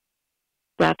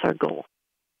 That's our goal.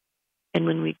 And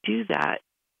when we do that,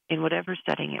 in whatever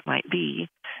setting it might be,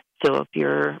 so if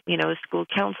you're, a school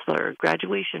counselor,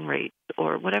 graduation rates,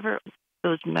 or whatever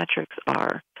those metrics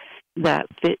are that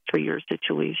fit for your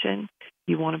situation,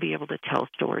 you want to be able to tell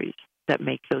stories that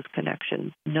make those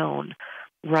connections known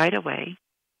right away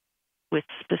with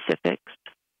specifics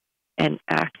and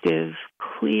active,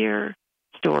 clear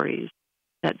stories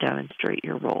that demonstrate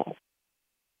your role.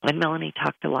 And Melanie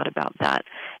talked a lot about that.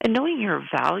 And knowing your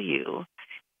value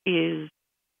is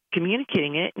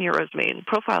communicating it in your resume and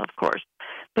profile, of course,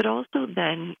 but also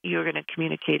then you're going to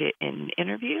communicate it in an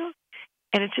interview,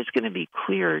 and it's just going to be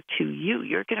clear to you.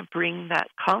 You're going to bring that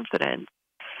confidence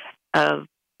of,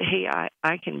 hey,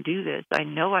 I can do this. I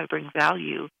know I bring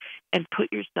value, and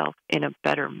put yourself in a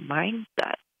better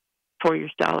mindset for your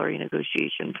salary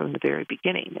negotiation from the very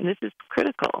beginning. And this is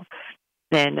critical.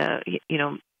 Then,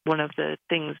 one of the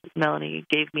things Melanie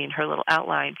gave me in her little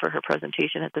outline for her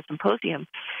presentation at the symposium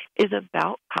is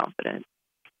about confidence.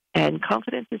 And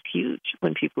confidence is huge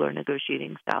when people are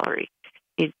negotiating salary.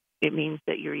 It means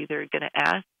that you're either going to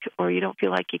ask or you don't feel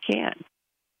like you can.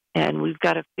 And we've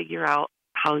got to figure out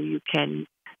how you can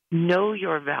know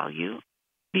your value,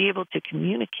 be able to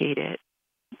communicate it,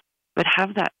 but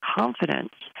have that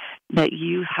confidence that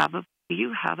you have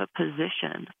a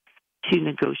position to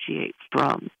negotiate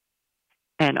from.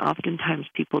 And oftentimes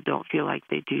people don't feel like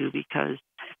they do because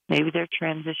maybe they're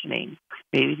transitioning.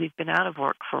 Maybe they've been out of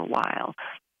work for a while.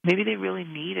 Maybe they really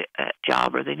need a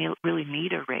job, or they really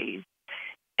need a raise.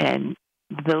 And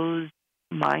those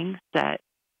mindset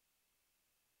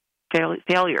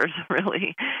failures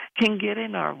really can get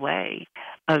in our way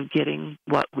of getting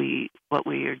what we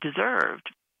are deserved,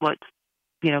 what's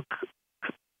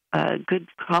good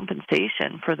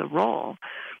compensation for the role,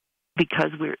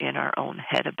 because we're in our own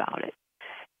head about it.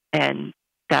 And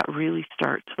that really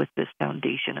starts with this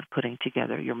foundation of putting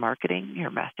together your marketing, your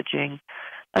messaging,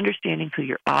 understanding who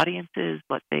your audience is,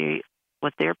 what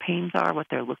their pains are, what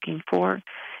they're looking for,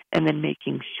 and then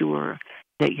making sure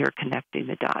that you're connecting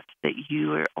the dots, that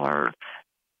your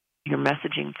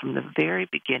messaging from the very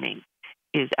beginning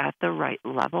is at the right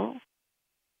level,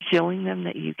 showing them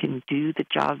that you can do the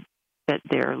job that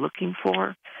they're looking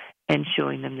for, and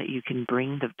showing them that you can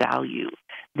bring the value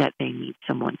that they need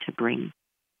someone to bring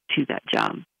to that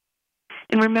job.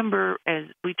 And remember, as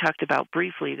we talked about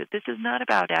briefly, that this is not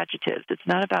about adjectives. It's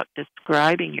not about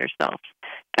describing yourself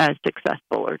as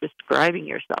successful or describing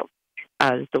yourself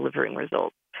as delivering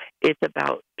results. It's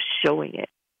about showing it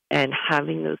and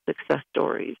having those success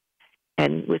stories.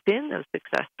 And within those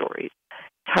success stories,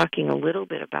 talking a little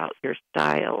bit about your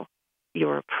style,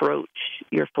 your approach,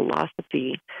 your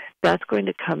philosophy. That's going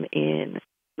to come in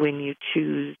when you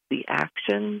choose the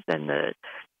actions and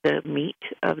the meat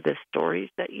of the stories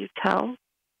that you tell.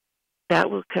 that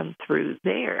will come through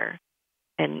there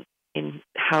and in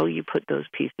how you put those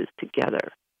pieces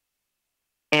together.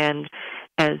 And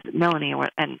as Melanie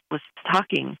was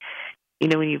talking,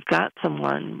 when we've got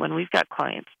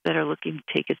clients that are looking to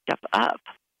take a step up,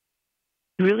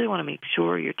 you really want to make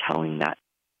sure you're telling that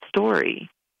story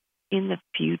in the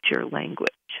future language.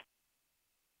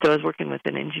 So I was working with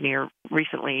an engineer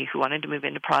recently who wanted to move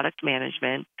into product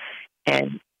management,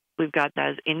 and we've got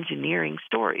those engineering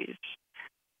stories,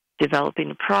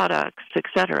 developing products,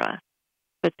 etc.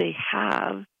 But they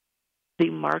have the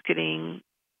marketing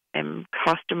and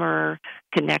customer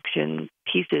connection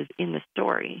pieces in the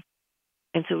story.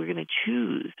 And so we're going to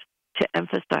choose to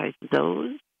emphasize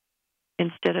those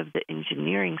instead of the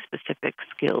engineering-specific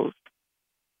skills,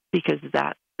 because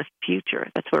that's the future.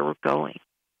 That's where we're going.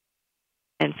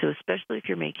 And so especially if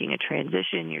you're making a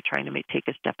transition, you're trying to take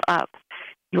a step up,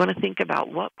 you want to think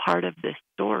about what part of this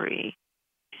story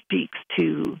speaks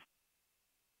to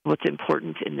what's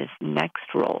important in this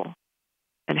next role,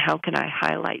 and how can I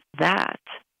highlight that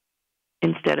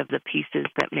instead of the pieces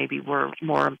that maybe were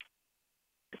more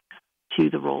to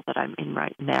the role that I'm in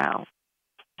right now.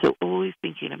 So always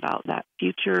thinking about that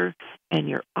future and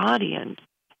your audience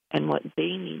and what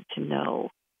they need to know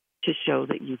to show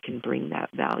that you can bring that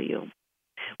value.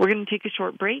 We're going to take a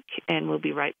short break, and we'll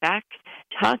be right back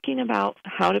talking about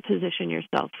how to position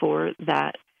yourself for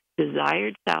that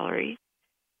desired salary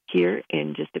here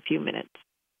in just a few minutes.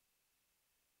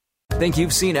 Think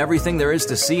you've seen everything there is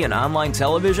to see in online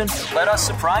television? Let us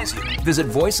surprise you. Visit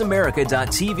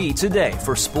voiceamerica.tv today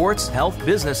for sports, health,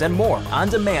 business, and more on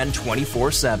demand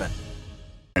 24/7.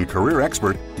 And career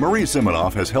expert Marie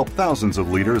Zimenoff has helped thousands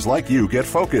of leaders like you get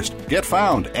focused, get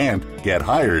found, and get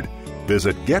hired.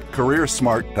 Visit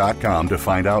getcareersmart.com to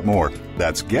find out more.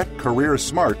 That's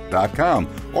getcareersmart.com,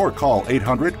 or call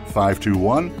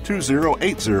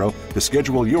 800-521-2080 to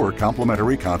schedule your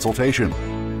complimentary consultation.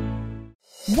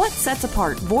 What sets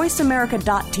apart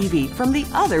VoiceAmerica.tv from the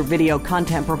other video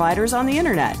content providers on the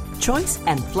Internet? Choice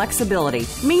and flexibility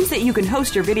means that you can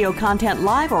host your video content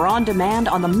live or on demand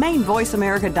on the main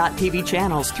VoiceAmerica.tv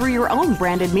channels through your own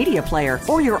branded media player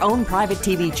or your own private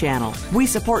TV channel. We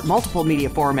support multiple media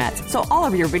formats, so all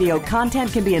of your video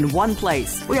content can be in one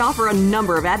place. We offer a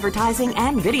number of advertising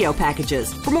and video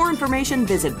packages. For more information,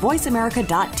 visit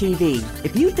VoiceAmerica.tv.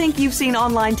 If you think you've seen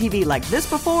online TV like this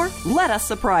before, let us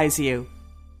surprise you.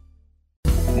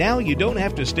 Now you don't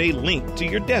have to stay linked to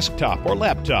your desktop or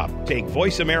laptop. Take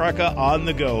Voice America on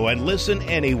the go and listen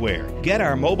anywhere. Get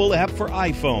our mobile app for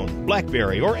iPhone,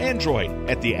 BlackBerry, or Android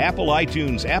at the Apple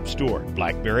iTunes App Store,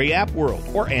 BlackBerry App World,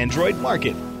 or Android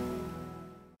Market.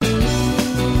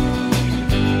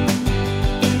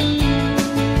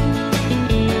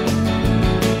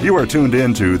 You are tuned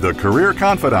in to The Career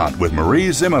Confidant with Marie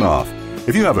Zimenoff.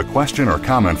 If you have a question or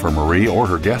comment for Marie or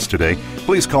her guest today,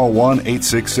 please call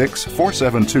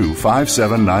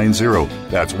 1-866-472-5790.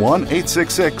 That's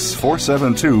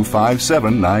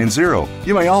 1-866-472-5790.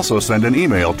 You may also send an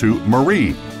email to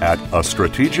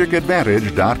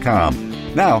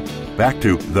marie@astrategicadvantage.com. Now, back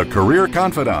to The Career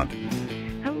Confidant.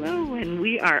 Hello, and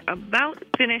we are about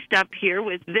finished up here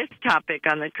with this topic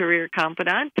on The Career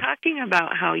Confidant, talking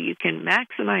about how you can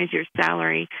maximize your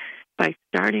salary by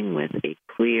starting with a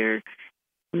clear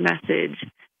message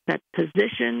that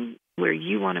position where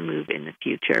you want to move in the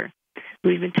future.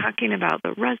 We've been talking about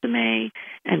the resume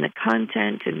and the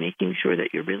content and making sure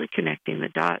that you're really connecting the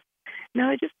dots. Now,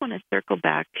 I just want to circle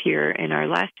back here in our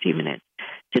last few minutes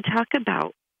to talk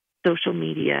about social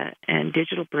media and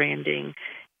digital branding,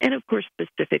 and of course,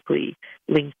 specifically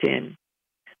LinkedIn.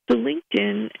 So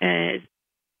LinkedIn,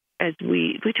 as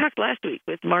we talked last week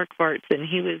with Mark Vartz, and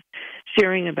he was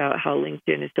sharing about how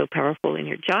LinkedIn is so powerful in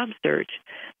your job search.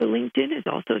 But LinkedIn is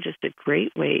also just a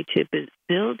great way to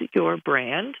build your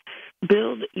brand,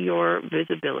 build your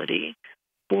visibility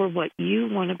for what you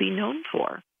want to be known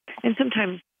for. And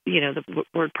sometimes, the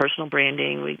word personal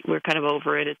branding, we're kind of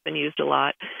over it. It's been used a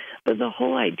lot. But the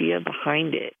whole idea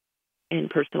behind it in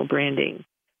personal branding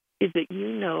is that you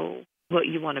know what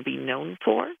you want to be known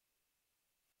for,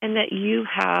 and that you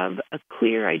have a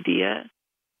clear idea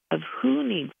of who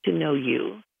needs to know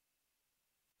you,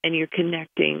 and you're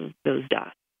connecting those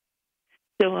dots.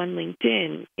 So on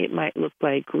LinkedIn, it might look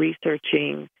like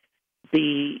researching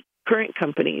the current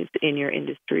companies in your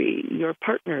industry, your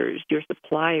partners, your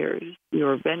suppliers,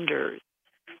 your vendors,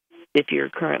 if you're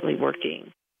currently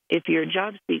working. If you're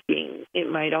job seeking, it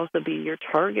might also be your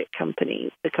target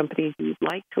companies, the companies you'd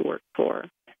like to work for.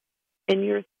 And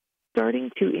you're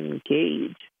starting to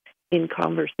engage in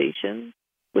conversations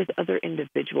with other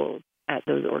individuals at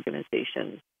those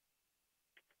organizations.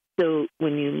 So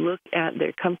when you look at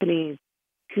their companies,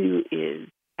 who is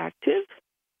active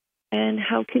and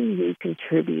how can you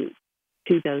contribute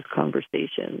to those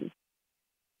conversations.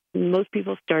 Most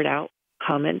people start out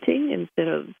commenting instead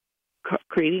of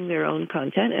creating their own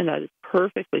content, and that is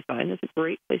perfectly fine. That's a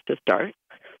great place to start.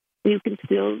 You can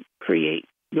still create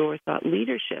your thought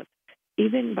leadership,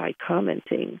 even by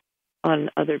commenting on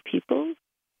other people's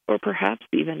or perhaps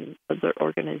even other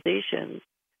organizations'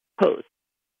 posts,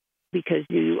 because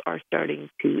you are starting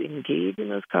to engage in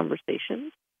those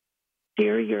conversations,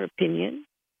 share your opinion.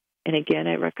 And again,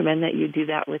 I recommend that you do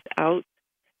that without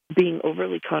being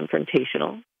overly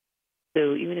confrontational.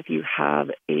 So even if you have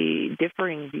a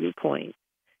differing viewpoint,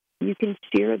 you can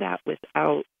share that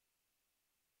without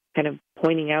kind of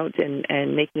pointing out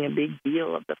and making a big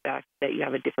deal of the fact that you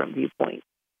have a different viewpoint.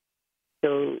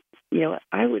 So,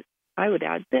 I would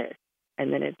add this,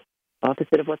 and then it's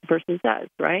opposite of what the person says,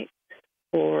 right?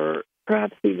 Or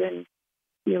perhaps even,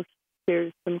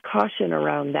 there's some caution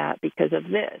around that because of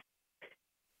this.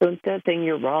 So instead of saying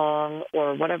you're wrong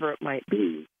or whatever it might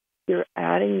be, you're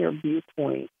adding your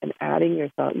viewpoint and adding your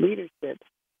thought leadership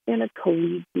in a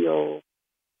collegial,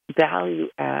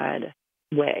 value-add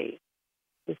way.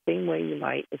 The same way you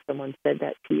might if someone said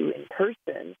that to you in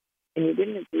person and you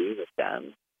didn't agree with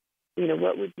them.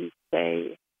 What would you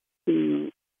say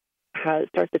to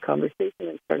start the conversation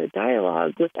and start a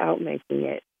dialogue without making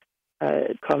it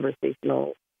a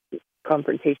confrontational,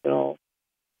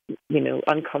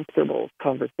 uncomfortable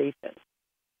conversation?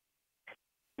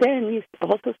 Then you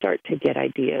also start to get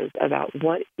ideas about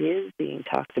what is being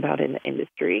talked about in the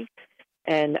industry.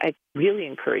 And I really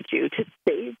encourage you to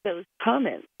save those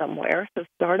comments somewhere. So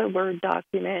start a Word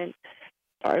document,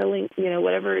 start a link,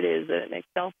 whatever it is, an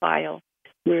Excel file,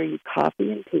 where you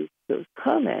copy and paste those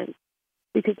comments,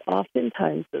 because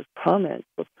oftentimes those comments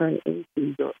will turn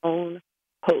into your own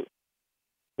post.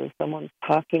 So someone's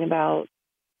talking about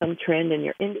some trend in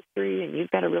your industry, and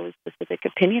you've got a really specific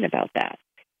opinion about that.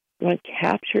 You want to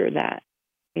capture that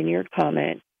in your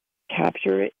comment,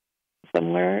 capture it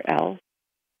somewhere else,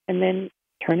 and then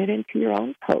turn it into your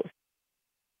own post.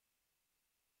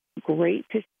 Great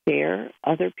to share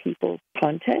other people's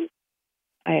content.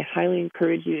 I highly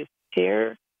encourage you to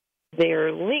share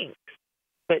their links,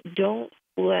 but don't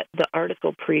let the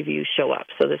article preview show up.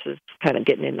 So this is kind of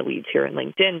getting in the weeds here in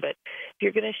LinkedIn, but if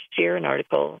you're going to share an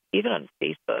article, even on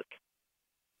Facebook,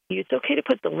 it's okay to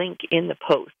put the link in the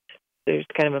post. There's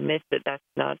kind of a myth that that's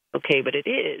not okay, but it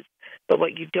is. But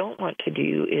what you don't want to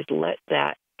do is let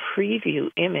that preview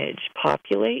image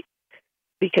populate,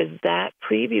 because that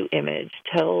preview image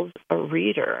tells a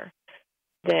reader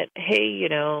that, hey,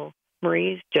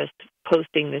 Marie's just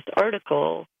posting this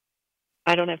article.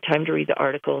 I don't have time to read the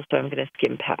article, so I'm going to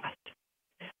skim past.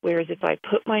 Whereas if I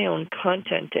put my own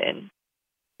content in,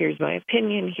 here's my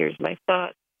opinion, here's my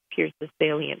thoughts, here's the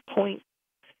salient points,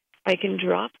 I can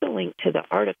drop the link to the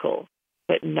article,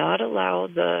 but not allow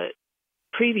the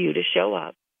preview to show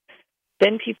up.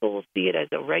 Then people will see it as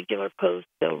a regular post,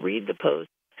 they'll read the post,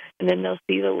 and then they'll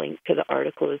see the link to the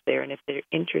article is there, and if they're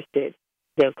interested,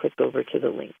 they'll click over to the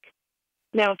link.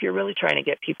 Now, if you're really trying to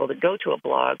get people to go to a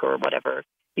blog or whatever,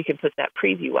 you can put that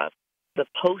preview up. The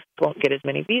post won't get as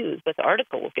many views, but the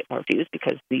article will get more views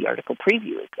because the article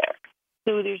preview is there.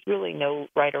 So there's really no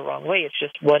right or wrong way. It's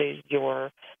just what's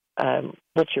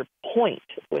your point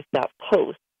with that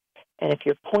post? And if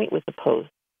your point with the post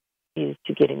is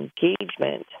to get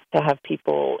engagement, to have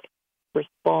people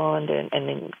respond and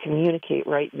then communicate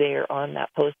right there on that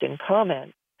post in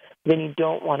comments, then you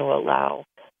don't want to allow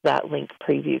that link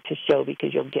preview to show,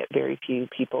 because you'll get very few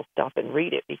people stop and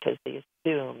read it because they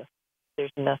assume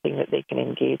there's nothing that they can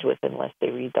engage with unless they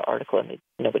read the article, and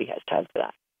nobody has time for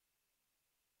that.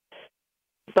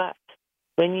 But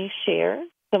when you share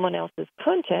someone else's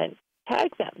content,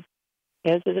 tag them.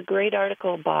 This is a great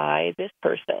article by this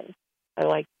person. I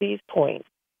like these points.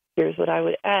 Here's what I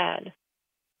would add.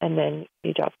 And then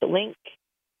you drop the link,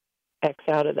 X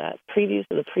out of that preview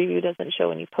so the preview doesn't show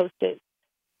when you post it.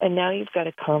 And now you've got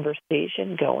a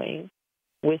conversation going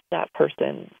with that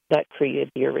person that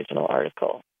created the original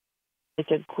article.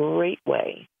 It's a great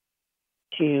way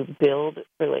to build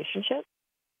relationships,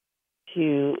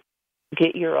 to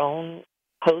get your own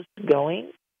post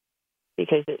going,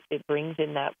 because it brings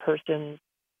in that person's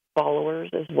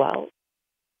followers as well.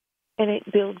 And it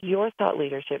builds your thought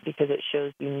leadership because it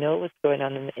shows you know what's going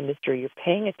on in the industry. You're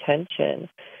paying attention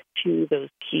to those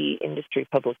key industry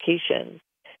publications,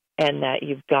 and that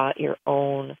you've got your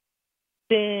own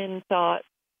spin, thought,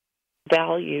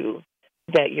 value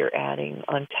that you're adding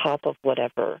on top of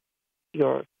whatever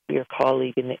your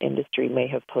colleague in the industry may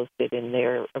have posted in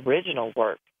their original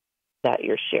work that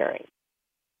you're sharing.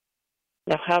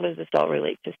 Now, how does this all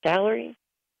relate to salary?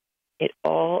 it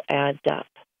all adds up.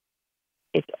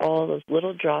 It's all those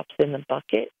little drops in the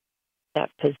bucket that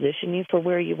position you for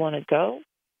where you want to go,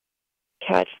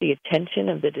 catch the attention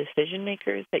of the decision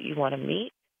makers that you want to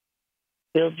meet,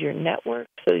 build your network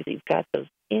so that you've got those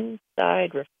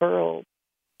inside referral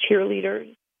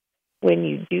cheerleaders when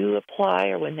you do apply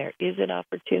or when there is an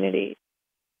opportunity.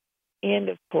 And,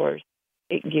 of course,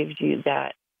 it gives you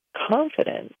that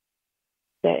confidence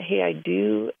that, hey, I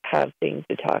do have things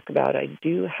to talk about. I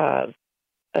do have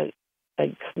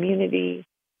a community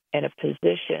and a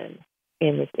position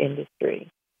in this industry.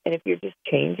 And if you're just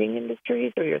changing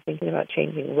industries or you're thinking about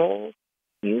changing roles,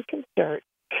 you can start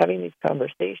having these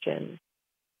conversations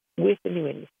with the new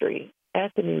industry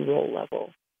at the new role level.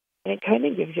 And it kind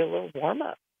of gives you a little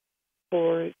warm-up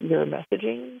for your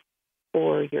messaging,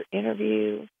 for your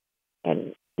interview.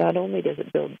 And not only does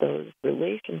it build those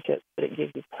relationships, but it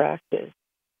gives you practice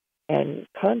and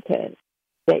content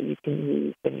that you can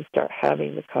use when you start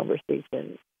having the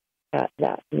conversations at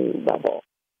that new level.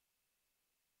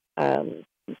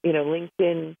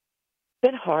 LinkedIn, it's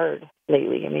been hard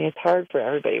lately. I mean, it's hard for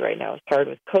everybody right now. It's hard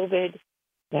with COVID.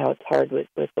 Now it's hard with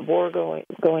the war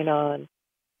going on.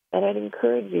 And I'd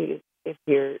encourage you, if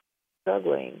you're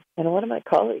struggling, and a lot of my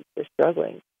colleagues are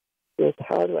struggling with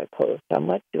how do I post? How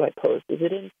much do I post? Is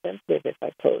it insensitive if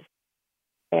I post?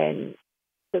 And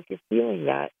so if you're feeling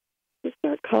that, just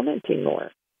start commenting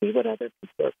more. See what other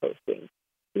people are posting.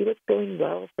 See what's going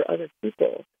well for other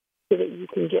people so that you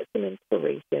can get some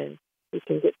inspiration, you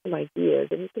can get some ideas,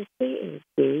 and you can stay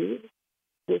engaged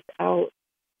without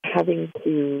having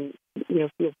to,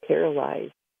 feel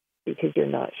paralyzed because you're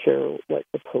not sure what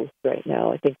to post right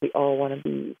now. I think we all want to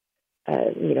be,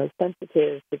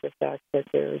 sensitive to the fact that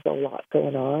there's a lot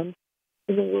going on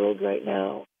in the world right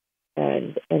now,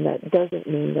 and that doesn't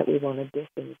mean that we want to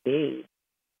disengage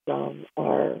from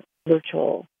our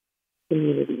virtual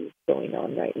communities going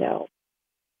on right now.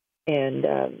 And,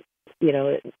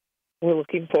 we're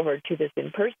looking forward to this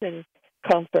in-person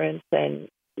conference, and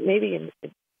maybe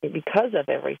because of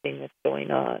everything that's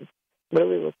going on,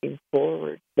 really looking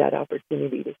forward to that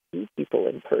opportunity to see people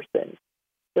in person.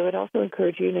 So I'd also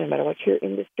encourage you, no matter what your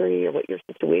industry or what your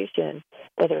situation,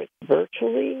 whether it's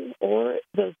virtually or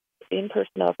those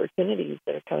in-person opportunities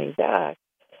that are coming back,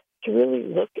 to really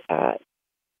look at,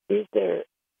 is there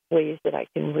ways that I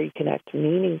can reconnect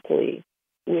meaningfully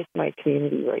with my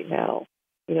community right now?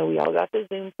 We all got the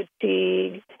Zoom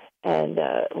fatigue, and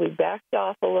we backed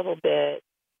off a little bit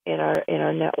in our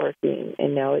networking,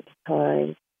 and now it's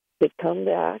time to come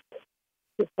back,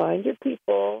 to find your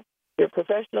people, your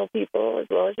professional people as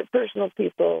well as your personal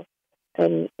people,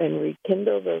 and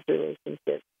rekindle those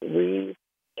relationships,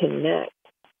 reconnect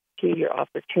to your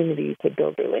opportunity to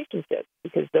build relationships,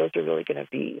 because those are really going to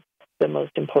be the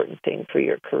most important thing for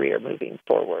your career moving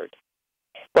forward.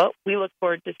 Well, we look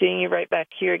forward to seeing you right back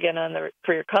here again on the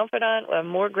Career Confidant. We'll have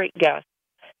more great guests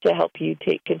to help you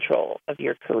take control of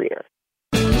your career.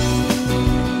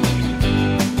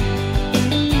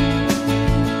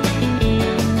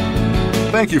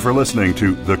 Thank you for listening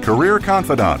to The Career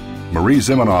Confidant. Marie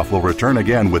Zimenoff will return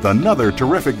again with another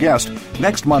terrific guest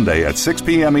next Monday at 6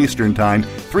 p.m. Eastern Time,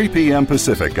 3 p.m.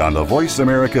 Pacific on the Voice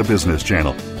America Business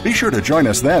Channel. Be sure to join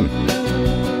us then.